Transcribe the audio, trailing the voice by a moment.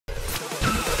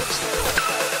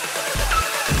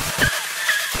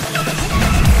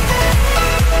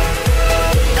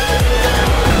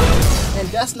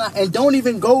That's not, and don't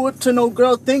even go up to no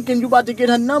girl thinking you about to get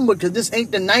her number, because this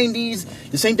ain't the 90s,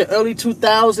 this ain't the early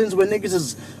 2000s where niggas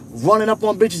is running up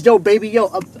on bitches. Yo, baby, yo,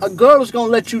 a girl is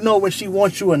gonna let you know when she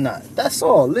wants you or not. That's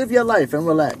all. Live your life and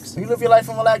relax. You live your life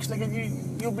and relax,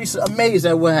 nigga, you'll be amazed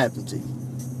at what happened to you.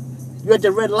 You at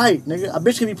the red light, nigga. A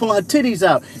bitch can be pulling her titties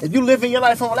out. If you living your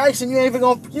life and relaxing, you ain't even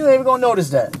gonna notice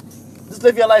that. Just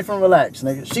live your life and relax,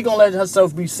 nigga. She gonna let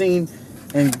herself be seen,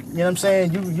 and you know what I'm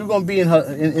saying? You gonna be in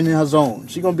her zone.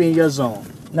 She gonna be in your zone.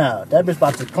 Now, that bitch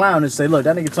about to clown and say, look,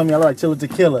 that nigga told me I like Tilla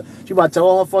Tequila. She about to tell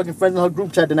all her fucking friends in her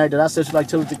group chat tonight that I said she like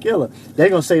Tilla Tequila. They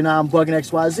gonna say, nah, I'm bugging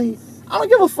XYZ. I don't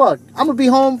give a fuck. I'm gonna be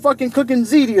home fucking cooking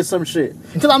ziti or some shit.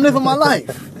 Because I'm living my life.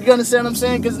 You understand what I'm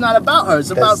saying? Because it's not about her.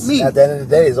 It's about me. At the end of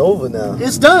the day, it's over now.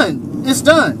 It's done. It's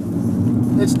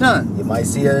done. It's done. You might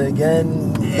see her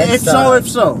again next time. If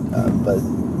so. But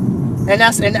and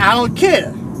I don't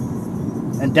care.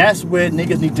 And that's where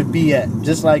niggas need to be at.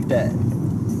 Just like that.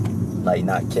 Like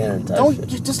not caring type Don't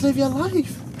shit. just live your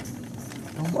life.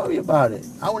 Don't worry about it.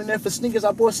 I went in there for sneakers.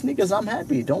 I bought sneakers. I'm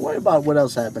happy. Don't worry about what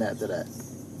else happened after that.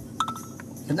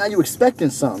 And now you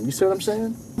expecting something. You see what I'm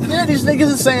saying? Yeah, these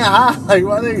niggas are saying hi. Like,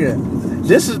 my nigga,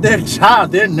 this is their job.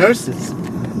 They're nurses.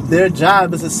 Their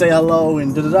job is to say hello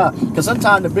and da-da-da. Because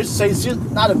sometimes the bitch says, she's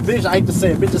not a bitch. I hate to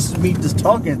say it. Bitch, this is me just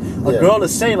talking. A girl to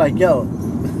say, like, yo,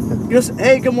 just,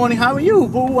 hey, good morning. How are you?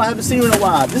 Boo, I haven't seen you in a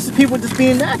while. This is people just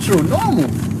being natural, normal.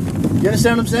 You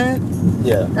understand what I'm saying?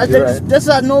 Yeah. That's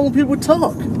how normal people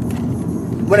talk.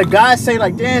 When a guy say,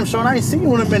 like, damn, Sean, I ain't seen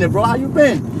you in a minute, bro. How you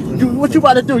been? What you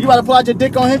about to do? You about to pull out your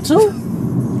dick on him too?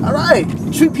 All right.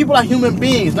 Treat people like human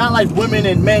beings, not like women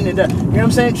and men and that. You know what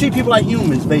I'm saying? Treat people like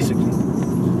humans, basically.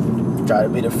 Try to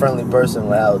be the friendly person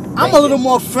without thinking. I'm a little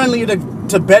more friendly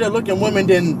to better looking women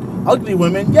than ugly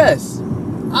women. Yes.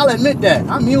 I'll admit that.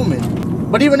 I'm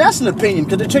human. But even that's an opinion,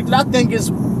 because the chick that I think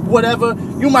is whatever,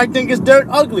 you might think is dirt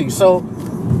ugly. So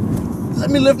let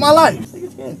me live my life.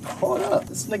 Nigga's getting caught up.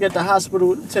 This nigga at the hospital,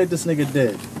 let me tell you what this nigga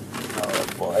did. Oh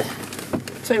boy.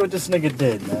 Tell you what this nigga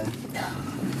did, man.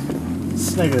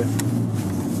 This nigga,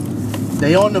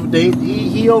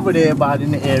 he over there about in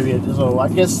the area. So I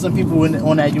guess some people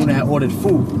on that unit had ordered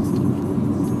food.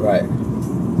 Right.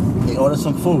 They ordered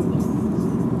some food.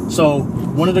 So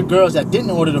one of the girls that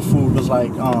didn't order the food was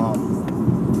like,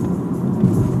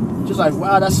 just like,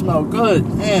 wow, that smelled good.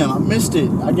 Damn, I missed it.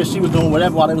 I guess she was doing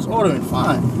whatever while they was ordering.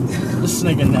 Fine. This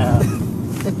nigga now.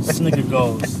 This nigga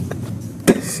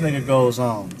goes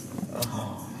on.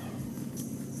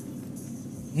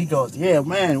 He goes, yeah,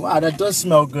 man, wow, that does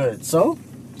smell good. So,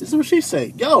 this is what she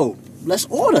say. Yo, let's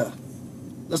order.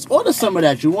 Let's order some of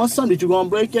that. You want some? Did you gonna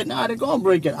break it? Nah, they gonna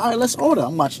break it. All right, let's order.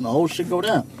 I'm watching the whole shit go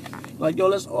down. Like, yo,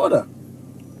 let's order.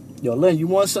 Yo, Lynn, you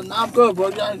want something? Nah, I'm good, bro.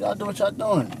 Y'all do what y'all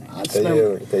doing. I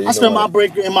spend my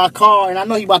break in my car, and I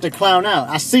know he about to clown out.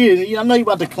 I see it. I know he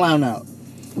about to clown out.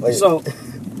 Wait. So,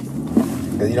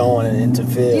 because you don't want to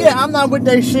interfere. Yeah, I'm not with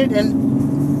that shit, and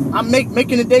I'm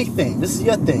making a day thing. This is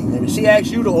your thing. If she asks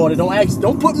you to order,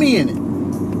 don't put me in it.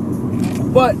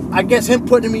 But I guess him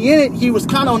putting me in it, he was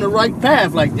kind of on the right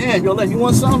path. Like, damn, yo, Lynn, you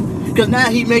want something? Because now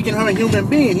he making her a human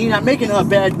being. He not making her a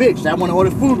bad bitch that want to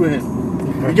order food with him.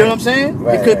 You get what I'm saying?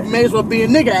 Right, it could may as well be a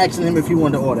nigga asking him if he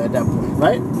wanted to order at that point,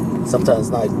 right? Sometimes it's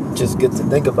not just good to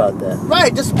think about that.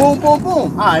 Right, just boom, boom,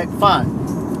 boom. All right, fine.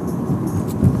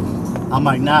 I'm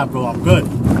like, nah, bro, I'm good.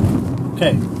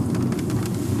 Okay.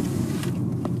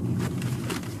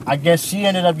 I guess she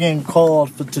ended up getting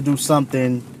called to do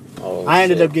something. Oh, I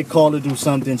ended up getting called to do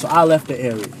something, so I left the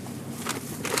area.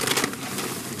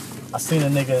 I seen a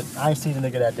nigga. I ain't seen the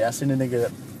nigga that day. I seen the nigga.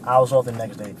 I was off the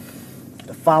next day.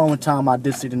 The following time I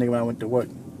did see the nigga when I went to work.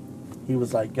 He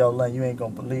was like, yo, Len, you ain't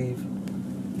gonna believe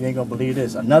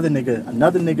this. Another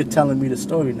nigga telling me the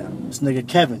story now. This nigga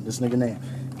Kevin, this nigga name.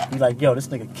 He like, yo, this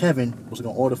nigga Kevin was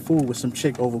gonna order food with some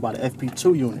chick over by the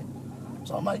FP2 unit.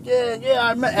 So I'm like, yeah,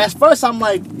 at first I'm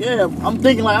like, yeah, I'm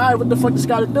thinking like, all right, what the fuck this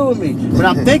got to do with me? But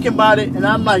I'm thinking about it, and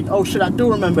I'm like, oh shit, I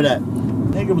do remember that.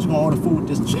 Nigga was gonna order food with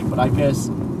this chick, but I guess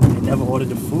he never ordered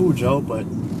the food, Joe, but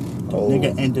the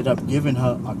nigga ended up giving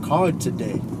her a card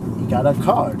today. He got a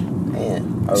card.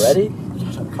 Man, already? He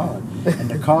got a card. And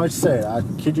the card said, I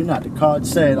kid you not, the card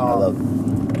said, no,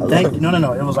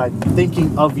 it was like,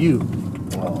 thinking of you.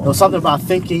 Oh. It was something about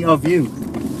thinking of you.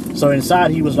 So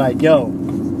inside he was like, yo,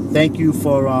 thank you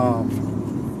for, no,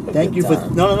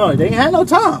 they ain't had no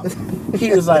time.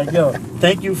 He was like, yo,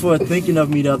 thank you for thinking of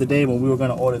me the other day when we were going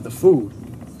to order the food.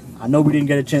 I know we didn't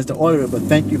get a chance to order it, but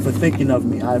thank you for thinking of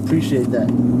me. I appreciate that.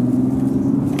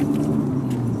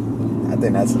 I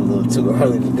think that's a little too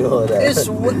early to do all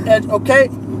that. Okay.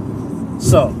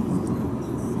 So,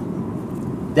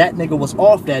 that nigga was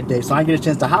off that day, so I didn't get a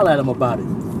chance to holler at him about it.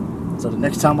 So the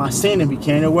next time I seen him, he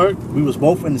came to work. We was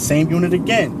both in the same unit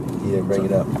again. He didn't bring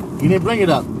it up. He didn't bring it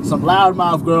up. Some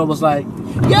loudmouth girl was like,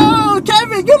 "Yo,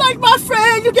 Kevin, you like my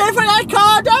friend? You gave her that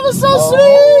card. That was so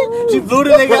sweet." She blew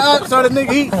the nigga up. So the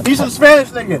nigga, he's some Spanish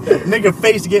nigga. Nigga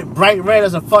face get bright red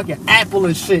as a fucking apple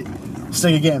and shit. This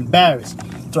nigga get embarrassed.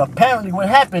 So apparently what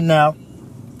happened now,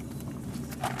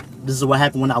 this is what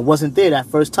happened when I wasn't there that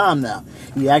first time now.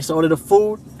 He asked to order the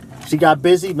food. She got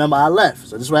busy. Remember, I left.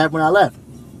 So this is what happened when I left.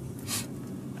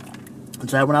 This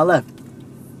is what happened when I left.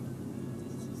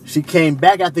 She came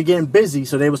back after getting busy,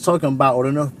 so they was talking about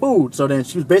ordering her food. So then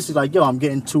she was basically like, "Yo, I'm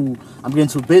getting too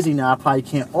busy now. I probably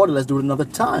can't order. Let's do it another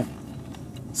time."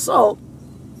 So,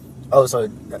 so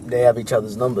they have each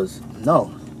other's numbers.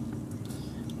 No.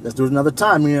 Let's do it another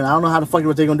time. I mean, I don't know how the fuck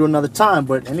they're gonna do it another time,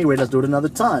 but anyway, let's do it another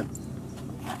time.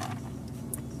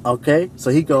 Okay,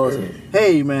 so he goes,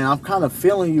 "Hey man, I'm kind of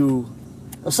feeling you.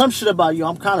 Some shit about you.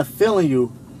 I'm kind of feeling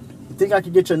you. You think I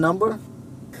could get your number?"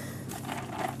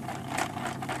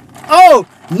 Oh,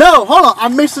 no, hold on.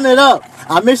 I'm mixing it up.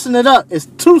 It's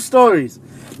two stories.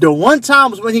 The one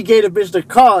time was when he gave the bitch the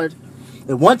card.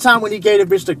 The one time when he gave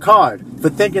the bitch the card for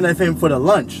thinking of him for the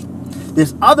lunch.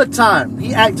 This other time,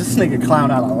 he act this nigga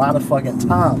clown out a lot of fucking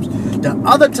times. The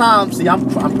other time, see, I'm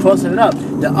crossing it up.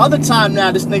 The other time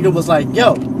now, this nigga was like,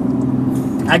 "Yo,"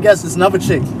 I guess it's another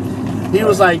chick. He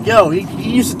was like, "Yo," he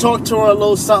used to talk to her a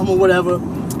little something or whatever.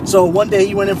 So one day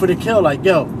he went in for the kill, like,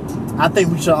 "Yo, I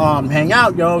think we should hang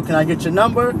out, yo. Can I get your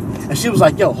number?" And she was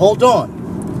like, "Yo, hold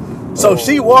on." So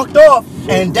she walked off,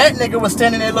 and that nigga was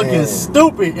standing there looking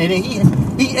stupid, and then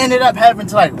he ended up having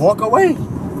to like walk away.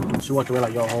 She walked away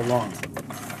like, "Yo, hold on."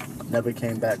 Never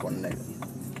came back on the nigga.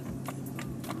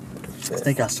 I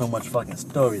think I got so much fucking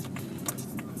stories.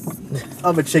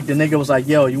 Other chick, the nigga was like,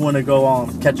 "Yo, you want to go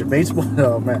catch a baseball?"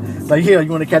 Oh man, like, "Yo,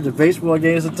 you want to catch a baseball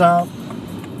game sometime?"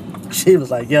 She was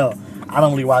like, "Yo, I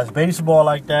don't really watch baseball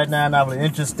like that now. Not really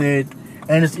interested."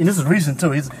 And this is recent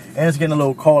too. It's getting a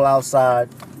little cold outside.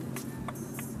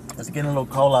 It's getting a little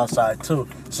cold outside too.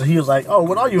 So he was like, "Oh,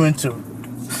 what are you into?"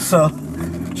 So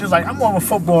she was like, "I'm more of a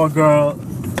football girl."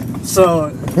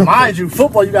 So mind you,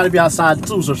 football you got to be outside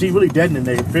too. So she really dead in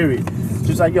the nigga. Period.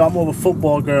 She's like, "Yo, I'm more of a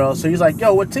football girl." So he's like,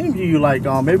 "Yo, what team do you like?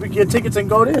 Maybe we can get tickets and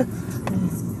go there."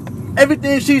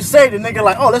 Everything she say, the nigga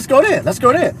like, "Oh, let's go there. Let's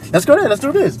go there. Let's go there. Let's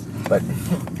do this." But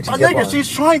my nigga, she's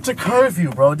trying to curve you,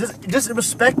 bro. Just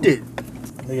respect it.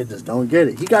 Nigga just don't get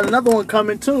it. He got another one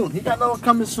coming too. He got another one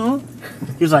coming soon.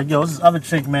 He's like, "Yo, this other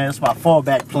chick, man, it's my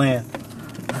fallback plan."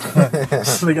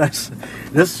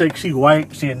 This chick, she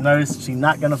white, she a nurse, she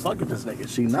not gonna fuck with this nigga.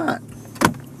 She not.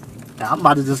 Now, I'm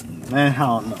about to just, man, I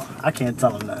don't know. I can't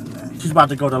tell him nothing, man. She's about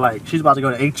to go to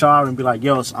HR and be like,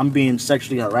 "Yo, I'm being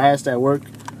sexually harassed at work."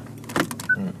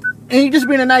 And he just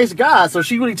being a nice guy, so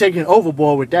she really taking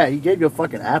overboard with that. He gave you a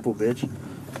fucking apple, bitch.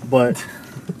 But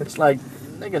it's like,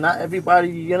 nigga, not everybody,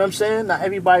 you know what I'm saying? Not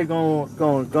everybody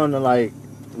gonna like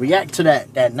react to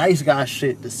that nice guy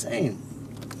shit the same.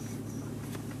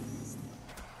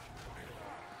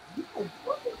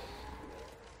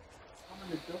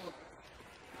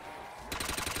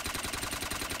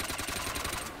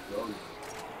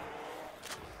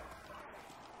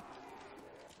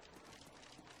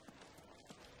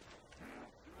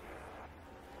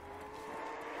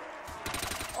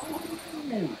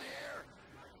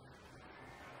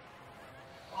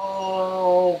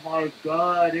 Oh my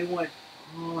god, they went.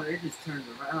 Oh, they just turned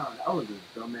around. That was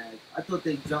a dumbass. I thought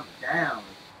they jumped down.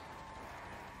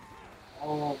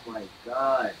 Oh my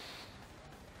god.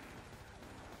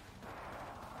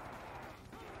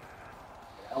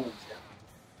 That one's down.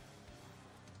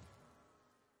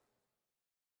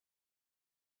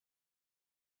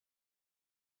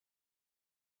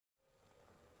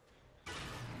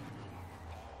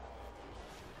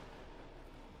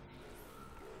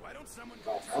 Why don't someone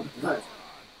go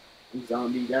I'm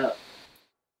zombied out.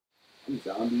 I'm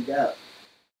zombied out.